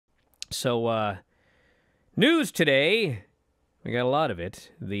So, news today, we got a lot of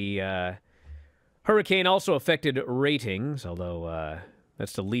it. The hurricane also affected ratings, although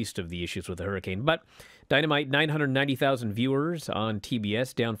that's the least of the issues with the hurricane. But Dynamite, 990,000 viewers on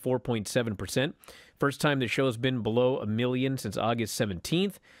TBS, down 4.7%. First time the show's been below 1 million since August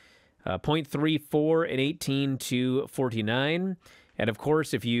 17th. 0.34 and 18 to 49. And of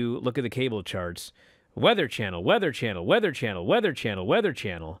course, if you look at the cable charts, Weather Channel, Weather Channel, Weather Channel, Weather Channel, Weather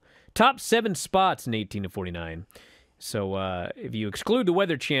Channel, top 7 spots in 18 to 49. So if you exclude the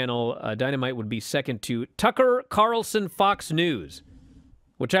Weather Channel, Dynamite would be second to Tucker Carlson Fox News,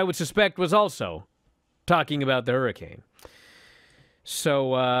 which I would suspect was also talking about the hurricane.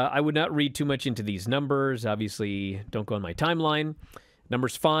 So I would not read too much into these numbers. Obviously, don't go on my timeline.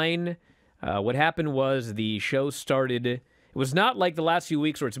 Numbers fine. What happened was the show started. It was not like the last few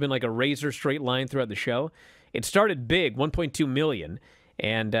weeks where it's been like a razor straight line throughout the show. It started big, 1.2 million,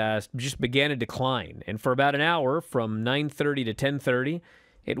 and just began a decline. And for about an hour, from 9:30 to 10:30,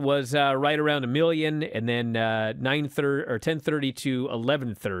 it was right around 1 million, and then 10:30 to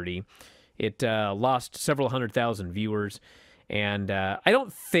 11:30, it lost several 100,000 viewers. And I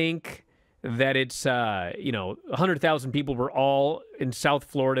don't think that it's, 100,000 people were all in South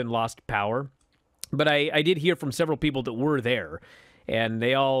Florida and lost power. But I did hear from several people that were there, and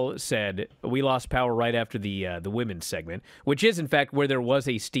they all said, we lost power right after the women's segment, which is, in fact, where there was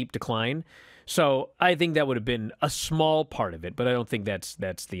a steep decline. So I think that would have been a small part of it, but I don't think that's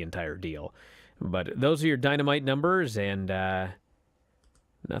the entire deal. But those are your Dynamite numbers, and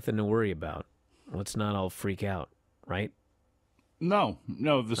nothing to worry about. Let's not all freak out, right? No,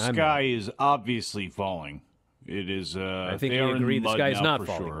 the sky is obviously falling. It is. I think we agree the sky is not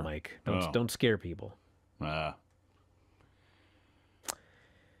falling, sure. Mike. Don't scare people.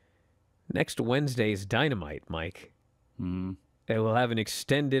 Next Wednesday's Dynamite, Mike. It will have an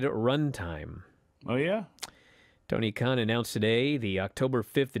extended runtime. Oh, yeah? Tony Khan announced today the October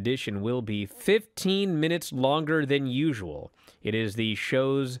 5th edition will be 15 minutes longer than usual. It is the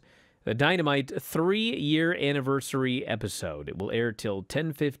show's Dynamite 3-year anniversary episode. It will air till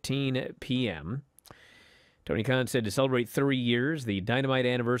 10:15 p.m. Tony Khan said to celebrate 3 years, the Dynamite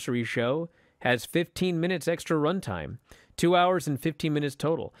anniversary show has 15 minutes extra runtime, 2 hours and 15 minutes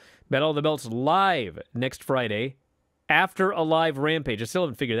total. Bet All the Belts live next Friday after a live Rampage. I still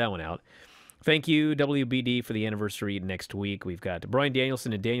haven't figured that one out. Thank you, WBD, for the anniversary next week. We've got Bryan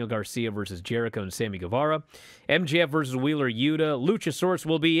Danielson and Daniel Garcia versus Jericho and Sammy Guevara. MJF versus Wheeler Yuta. Luchasaurus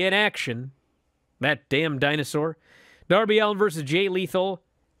will be in action. That damn dinosaur. Darby Allin versus Jay Lethal.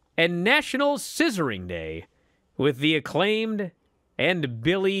 And National Scissoring Day with the Acclaimed and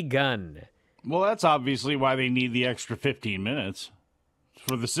Billy Gunn. Well, that's obviously why they need the extra 15 minutes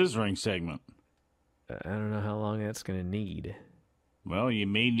for the scissoring segment. I don't know how long that's going to need. Well, you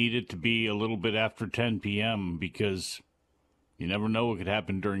may need it to be a little bit after 10 p.m. because you never know what could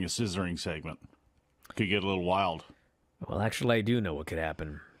happen during a scissoring segment. Could get a little wild. Well, actually, I do know what could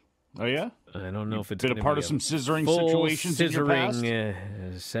happen. Oh, yeah? I don't know if it's been a part of some scissoring situations in your past?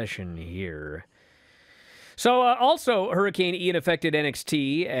 Session here. So, also, Hurricane Ian affected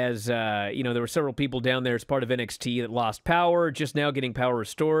NXT as, there were several people down there as part of NXT that lost power, just now getting power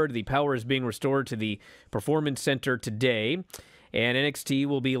restored. The power is being restored to the Performance Center today, and NXT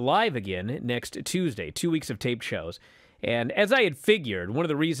will be live again next Tuesday, 2 weeks of taped shows. And as I had figured, one of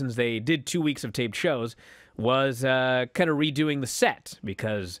the reasons they did 2 weeks of taped shows was kind of redoing the set,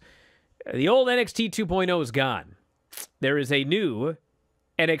 because the old NXT 2.0 is gone. There is a new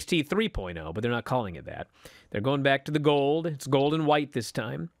NXT 3.0, but they're not calling it that. They're going back to the gold. It's gold and white this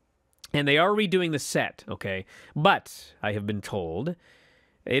time. And they are redoing the set, okay? But I have been told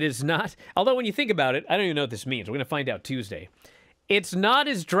it is not, although when you think about it, I don't even know what this means. We're going to find out Tuesday. It's not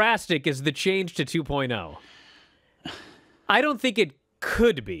as drastic as the change to 2.0. I don't think it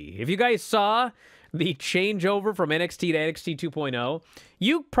could be. If you guys saw the changeover from NXT to NXT 2.0,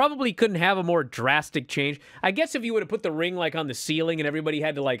 you probably couldn't have a more drastic change. I guess if you would have put the ring like on the ceiling and everybody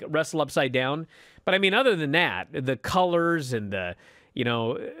had to like wrestle upside down. But I mean, other than that, the colors and the,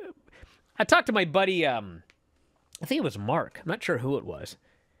 I talked to my buddy, I think it was Mark. I'm not sure who it was.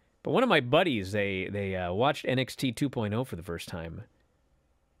 But one of my buddies, they watched NXT 2.0 for the first time.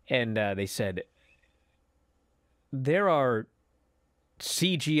 And they said, there are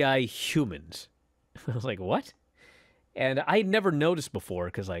CGI humans. I was like, what? And I'd never noticed before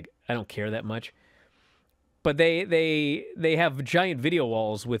because, like, I don't care that much. But they have giant video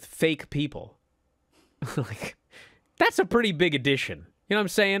walls with fake people. Like, that's a pretty big addition. You know what I'm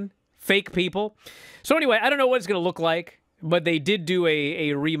saying? Fake people. So anyway, I don't know what it's going to look like, but they did do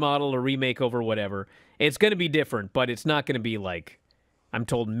a remodel or remake over whatever. It's going to be different, but it's not going to be like, I'm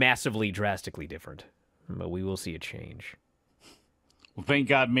told massively, drastically different. But we will see a change. Well, thank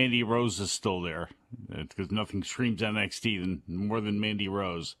God Mandy Rose is still there, because nothing screams NXT more than Mandy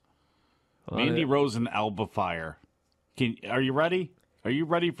Rose. Mandy Rose and Alba Fire. Are you ready? Are you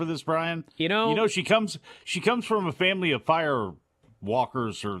ready for this, Brian? You know, she comes from a family of fire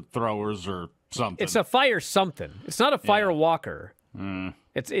walkers or throwers or something. It's a fire something. It's not a fire walker.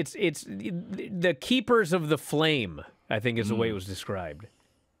 It's the keepers of the flame, I think is the way it was described.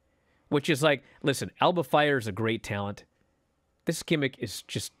 Which is like, listen, Alba Fire is a great talent. This gimmick is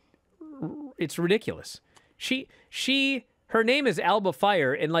just, it's ridiculous. Her name is Alba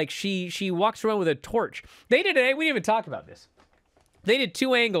Fire, and like she walks around with a torch. We didn't even talk about this. They did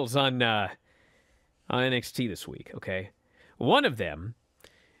 2 angles on NXT this week, okay? One of them,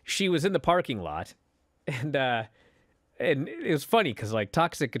 she was in the parking lot, and it was funny because like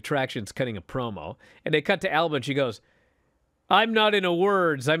Toxic Attraction's cutting a promo, and they cut to Alba, and she goes, "I'm not into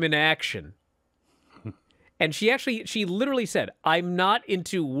words, I'm in action." And she literally said, "I'm not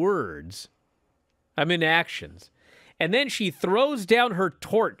into words, I'm in actions." And then she throws down her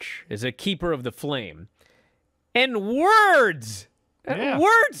torch as a keeper of the flame, and words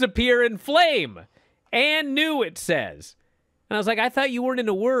appear in flame. And new, it says. And I was like, I thought you weren't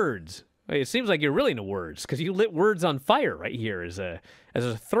into words. It seems like you're really into words because you lit words on fire right here as a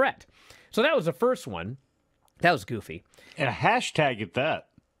threat. So that was the first one. That was goofy. And a hashtag at that.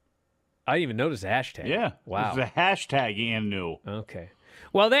 I didn't even notice the hashtag. Yeah. Wow. It was a hashtag and new. Okay.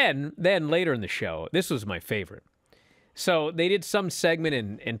 Well, then later in the show, this was my favorite. So they did some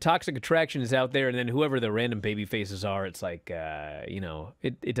segment, and Toxic Attraction is out there, and then whoever the random baby faces are, it's like,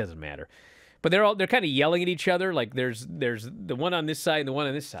 it doesn't matter. But they're kind of yelling at each other. Like there's the one on this side and the one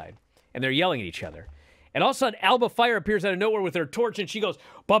on this side, and they're yelling at each other. And all of a sudden, Alba Fire appears out of nowhere with her torch, and she goes,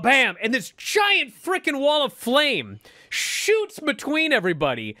 ba-bam! And this giant freaking wall of flame shoots between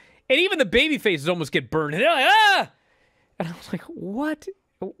everybody, and even the baby faces almost get burned. And they're like, ah! And I was like, what?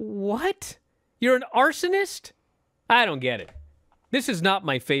 What? You're an arsonist? I don't get it. This is not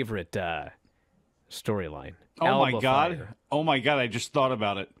my favorite storyline. Oh, my God. Fire. Oh, my God. I just thought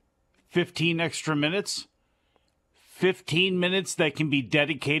about it. 15 extra minutes? 15 minutes that can be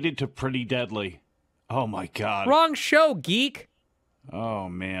dedicated to Pretty Deadly. Oh, my God. Wrong show, geek. Oh,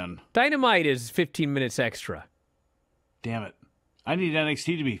 man. Dynamite is 15 minutes extra. Damn it. I need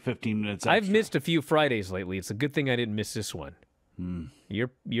NXT to be 15 minutes extra. I've missed a few Fridays lately. It's a good thing I didn't miss this one.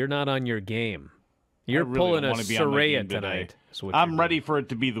 You're not on your game. You're really pulling a want to be on my Saraya game today. tonight. I'm ready for it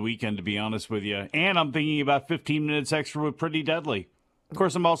to be the weekend, to be honest with you. And I'm thinking about 15 minutes extra with Pretty Deadly. Of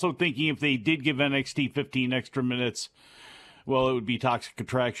course, I'm also thinking if they did give NXT 15 extra minutes, well, it would be Toxic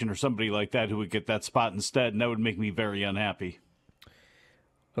Attraction or somebody like that who would get that spot instead, and that would make me very unhappy.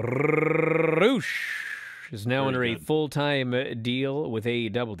 Roosh is now under a full-time deal with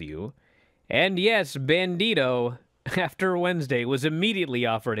AEW. And yes, Bandito, after Wednesday, was immediately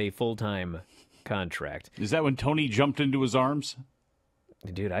offered a full-time contract. Is that when Tony jumped into his arms?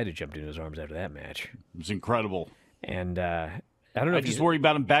 Dude, I'd have jumped into his arms after that match. It was incredible. And I don't know. I just worry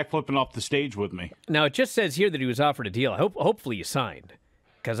about him backflipping off the stage with me. Now, it just says here that he was offered a deal. Hopefully he signed.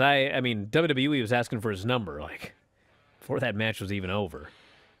 Because, WWE was asking for his number, like, before that match was even over.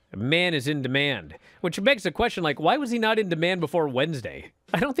 A man is in demand. Which begs the question, like, why was he not in demand before Wednesday?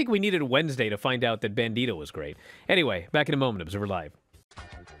 I don't think we needed Wednesday to find out that Bandito was great. Anyway, back in a moment, Observer Live.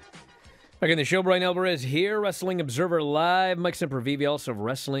 Back in the show, Brian Alvarez here, Wrestling Observer Live. Mike Sempervive, also of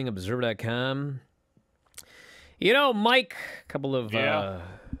WrestlingObserver.com. You know, Mike, a couple of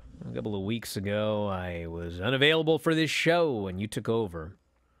weeks ago, I was unavailable for this show, and you took over.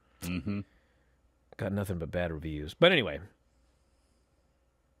 Mm-hmm. Got nothing but bad reviews. But anyway,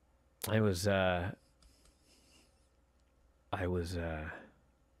 I was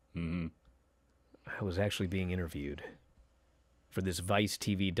actually being interviewed for this Vice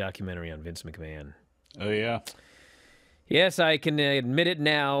TV documentary on Vince McMahon. Oh, yeah? Yes, I can admit it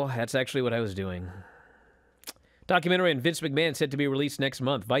now. That's actually what I was doing. Documentary on Vince McMahon set to be released next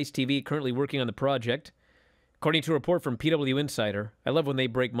month. Vice TV currently working on the project. According to a report from PW Insider, I love when they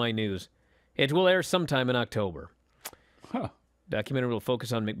break my news. It will air sometime in October. Huh. Documentary will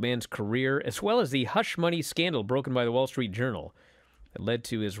focus on McMahon's career, as well as the hush money scandal broken by the Wall Street Journal that led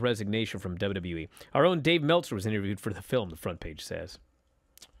to his resignation from WWE. Our own Dave Meltzer was interviewed for the film, the front page says.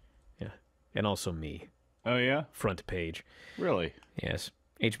 Yeah, and also me. Oh, yeah? Front page. Really? Yes.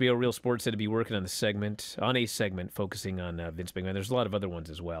 HBO Real Sports said to be working on a segment focusing on Vince McMahon. There's a lot of other ones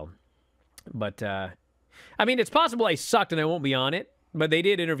as well. But, it's possible I sucked and I won't be on it, but they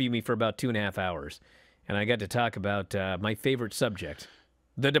did interview me for about 2.5 hours. And I got to talk about my favorite subject,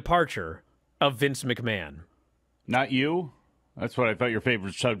 the departure of Vince McMahon. Not you? That's what I thought your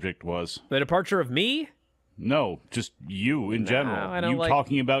favorite subject was. The departure of me? No, just you in general. I don't like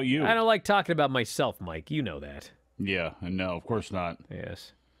talking about you. I don't like talking about myself, Mike. You know that. Yeah, no, of course not.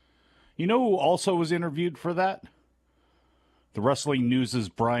 Yes. You know who also was interviewed for that? The Wrestling News'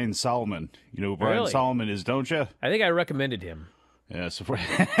 Brian Solomon. You know who Brian Really? Solomon is, don't you? I think I recommended him. Yes.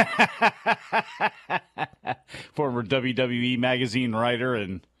 Former WWE magazine writer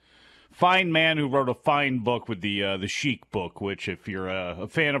and fine man who wrote a fine book with the Sheik book, which if you're a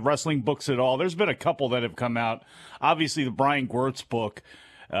fan of wrestling books at all, there's been a couple that have come out. Obviously, the Brian Gewirtz book,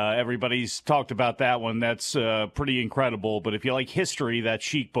 everybody's talked about that one. That's pretty incredible. But if you like history, that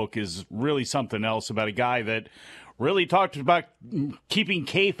Sheik book is really something else about a guy that really talked about keeping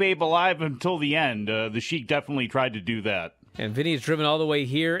kayfabe alive until the end. The Sheik definitely tried to do that. And Vinny's driven all the way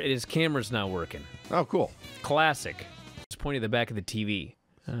here, and his camera's not working. Oh, cool. Classic. It's pointing at the back of the TV.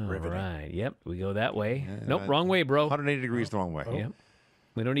 All right. Yep, we go that way. Nope, wrong way, bro. 180 degrees the wrong way. Yep.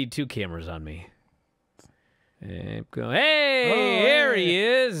 We don't need two cameras on me. And go. Hey, there he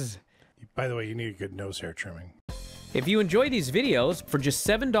is. By the way, you need a good nose hair trimming. If you enjoy these videos, for just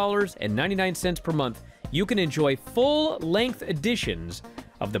 $7.99 per month, you can enjoy full-length editions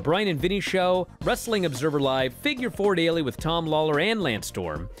of The Bryan and Vinny Show, Wrestling Observer Live, Figure 4 Daily with Tom Lawler and Lance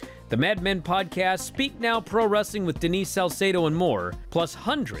Storm, the Mad Men Podcast, Speak Now Pro Wrestling with Denise Salcedo, and more, plus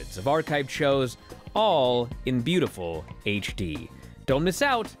hundreds of archived shows, all in beautiful HD. Don't miss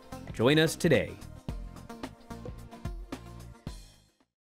out. Join us today.